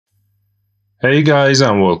Hey guys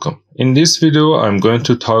and welcome. In this video I'm going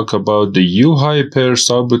to talk about the UHYPER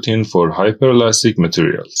subroutine for hyperelastic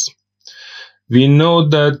materials. We know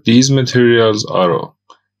that these materials are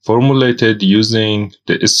formulated using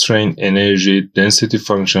the strain energy density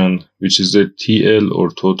function, which is the TL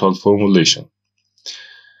or total formulation.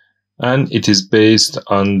 And it is based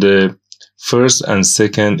on the first and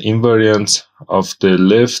second invariants of the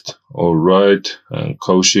left or right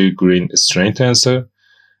Cauchy-Green strain tensor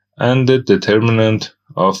and the determinant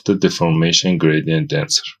of the deformation gradient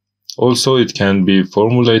tensor. Also, it can be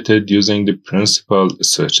formulated using the principal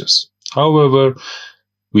stretches. However,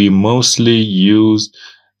 we mostly use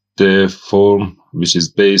the form which is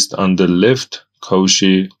based on the left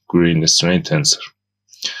Cauchy-Green strain tensor.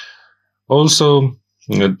 Also,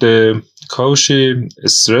 the Cauchy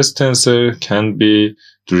stress tensor can be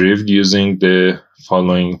derived using the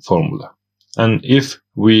following formula. And if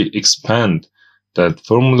we expand that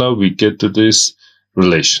formula, we get to this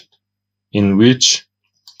relation in which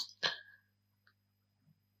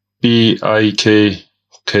BIK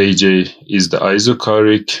Kj is the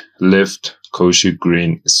isochoric left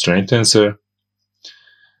Cauchy-Green strain tensor,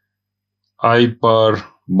 I bar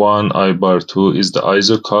 1, I bar 2 is the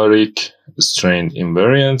isochoric strain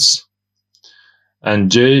invariance,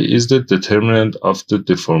 and J is the determinant of the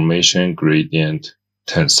deformation gradient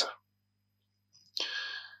tensor.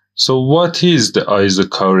 So what is the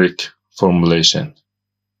isochoric formulation?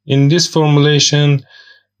 In this formulation,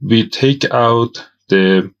 we take out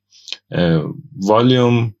the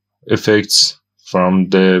volume effects from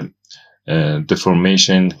the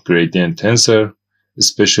deformation gradient tensor,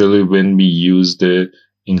 especially when we use the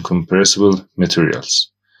incompressible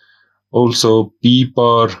materials. Also, B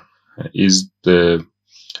bar is the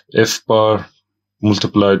F bar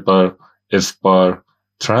multiplied by F bar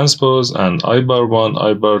transpose, and I bar 1,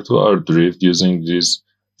 I bar 2 are derived using these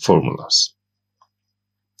formulas.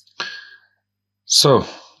 So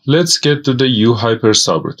let's get to the UHYPER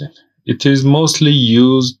subroutine. It is mostly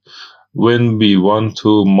used when we want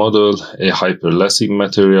to model a hyperelastic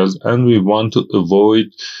material and we want to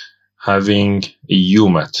avoid having a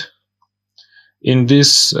UMAT. In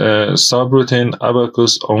this subroutine,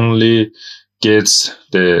 Abaqus only gets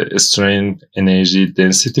the strain energy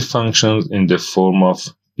density functions in the form of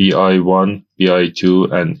BI1,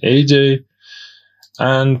 BI2, and AJ,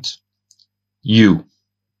 and U.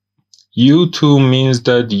 U2 means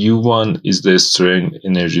that U1 is the strain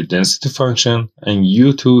energy density function and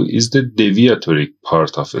U2 is the deviatory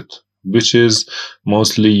part of it, which is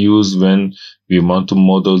mostly used when we want to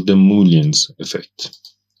model the Mulliens effect.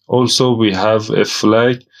 Also, we have a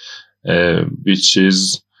flag which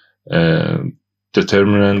is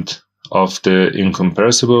determinant of the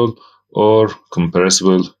incompressible or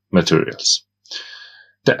compressible materials.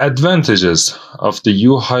 The advantages of the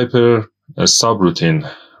UHYPER subroutine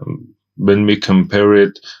when we compare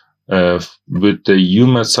it with the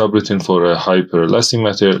UMAT subroutine for a hyperelastic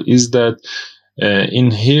material is that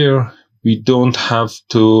in here we don't have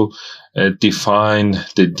to define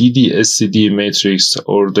the DD-SCD matrix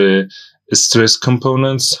or the stress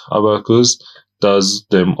components. Abaqus does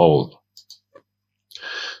them all.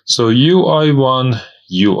 So UI1,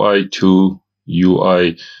 UI2,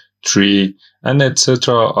 UI3, and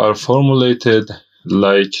etc. are formulated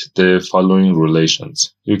like the following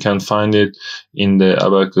relations. You can find it in the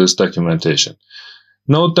Abaqus documentation.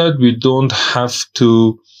 Note that we don't have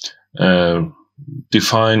to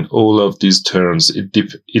define all of these terms.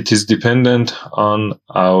 It is dependent on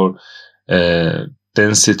our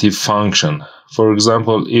density function. For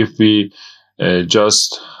example, if we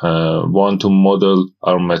just want to model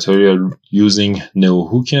our material using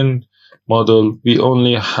Neo-Hookean model, we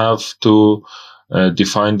only have to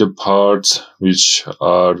define the parts which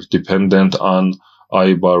are dependent on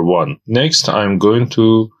I bar 1. Next, I'm going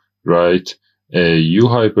to write a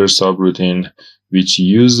UHYPER subroutine which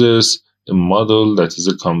uses a model that is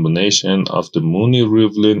a combination of the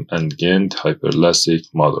Mooney-Rivlin and Gent hyperelastic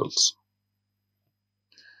models.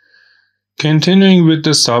 Continuing with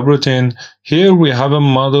the subroutine, here we have a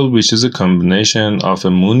model which is a combination of a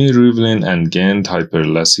Mooney-Rivlin and Gent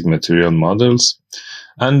hyperelastic material models,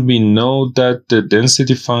 and we know that the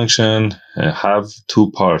density function have two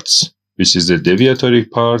parts, which is the deviatory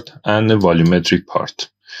part and the volumetric part.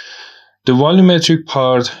 The volumetric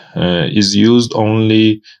part is used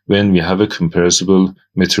only when we have a compressible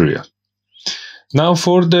material. Now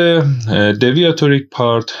for the deviatory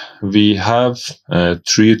part, we have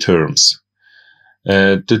three terms.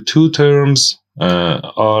 The two terms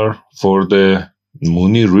are for the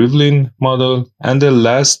Mooney-Rivlin model, and the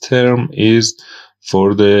last term is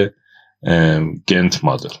for the Gent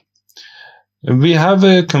model. We have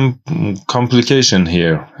a complication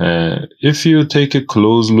here. If you take a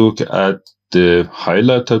close look at the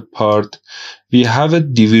highlighted part, we have a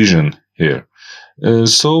division here.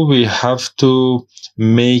 So we have to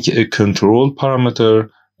make a control parameter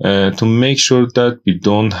to make sure that we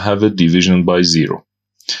don't have a division by 0.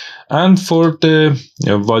 And for the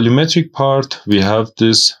volumetric part, we have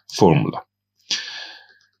this formula.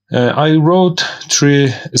 I wrote 3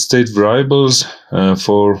 state variables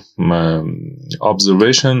for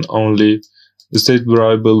observation only. State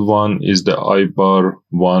variable 1 is the I bar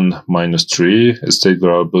 1 minus 3, state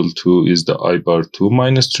variable 2 is the I bar 2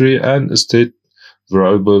 minus 3, and state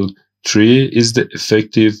variable 3 is the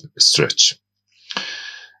effective stretch.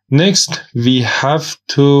 Next, we have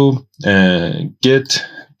to get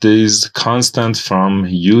these constants from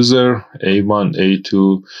user A1,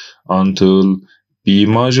 A2 until B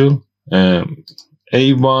module.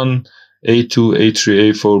 A1, A2,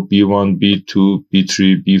 A3, A4, B1, B2,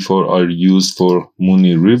 B3, B4 are used for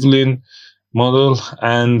Mooney-Rivlin model,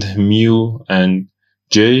 and mu and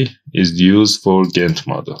J is used for Gent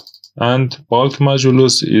model. And bulk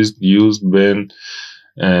modulus is used when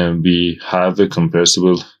we have a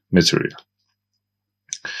compressible material.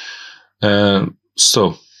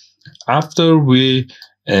 So after we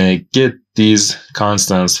get these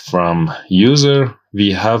constants from user,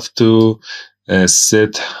 we have to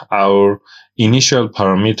set our initial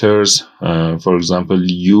parameters, for example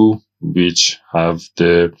U, which have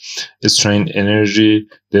the strain energy,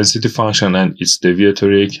 density function and its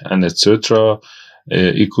deviatoric, and etc.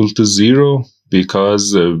 Equal to 0,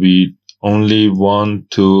 because we only want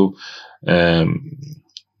to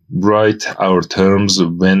write our terms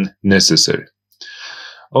when necessary.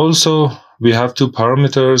 Also, we have 2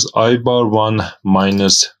 parameters, I bar 1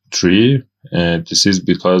 minus 3. This is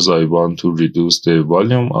because I want to reduce the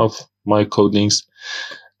volume of my codings,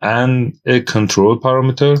 and a control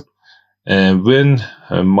parameter. When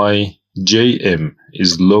my Jm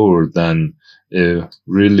is lower than a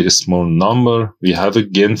really small number, we have a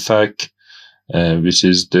gain fac, which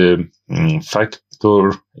is the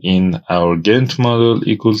factor in our Gent model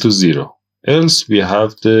equal to 0. Else we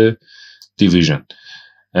have the division.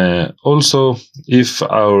 Also, if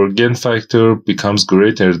our gain factor becomes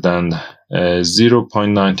greater than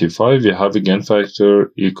 0.95, we have a gain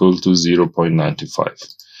factor equal to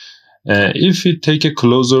 0.95. If we take a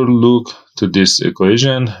closer look to this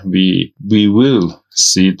equation, we will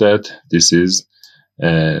see that this is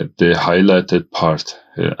the highlighted part,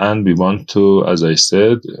 and we want to, as I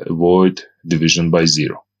said, avoid division by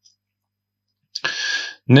 0.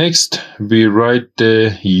 Next, we write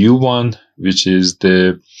the U1, which is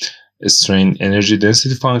the strain energy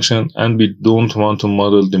density function, and we don't want to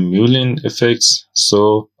model the Mullin effects,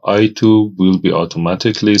 so I2 will be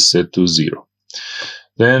automatically set to 0.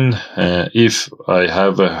 Then, if I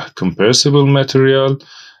have a compressible material,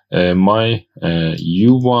 my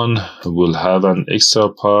U1 will have an extra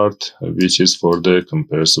part, which is for the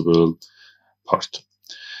compressible part.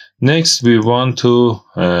 Next, we want to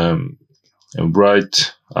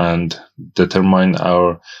write and determine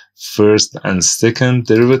our first and second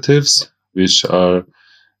derivatives, which are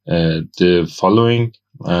the following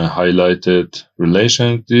highlighted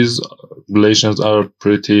relations. These relations are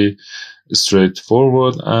pretty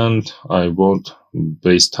straightforward, and I won't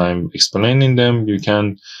waste time explaining them. You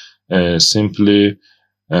can simply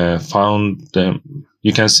find them.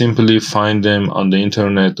 You can simply find them on the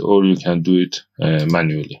internet, or you can do it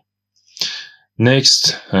manually.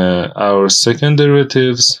 Next, our second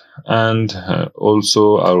derivatives, and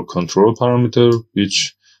also our control parameter,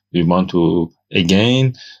 which we want to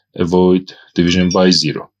again avoid division by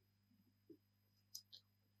 0.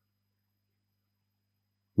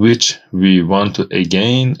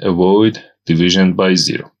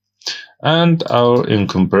 And our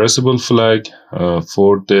incompressible flag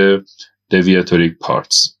for the deviatoric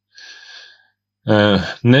parts.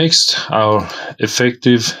 Next, our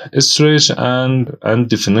effective stretch and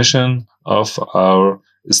definition of our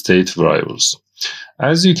state variables.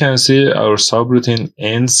 As you can see, our subroutine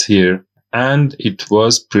ends here, and it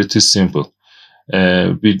was pretty simple.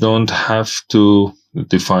 We don't have to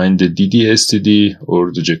define the DD-STD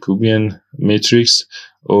or the Jacobian matrix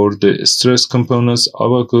or the stress components.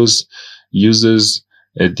 Abacus uses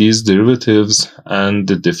these derivatives and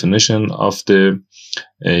the definition of the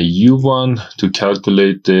U1 to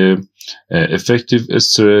calculate the effective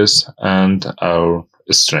stress and our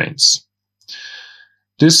strains.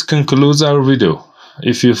 This concludes our video.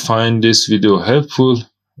 If you find this video helpful,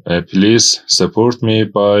 please support me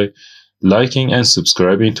by liking and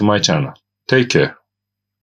subscribing to my channel. Take care.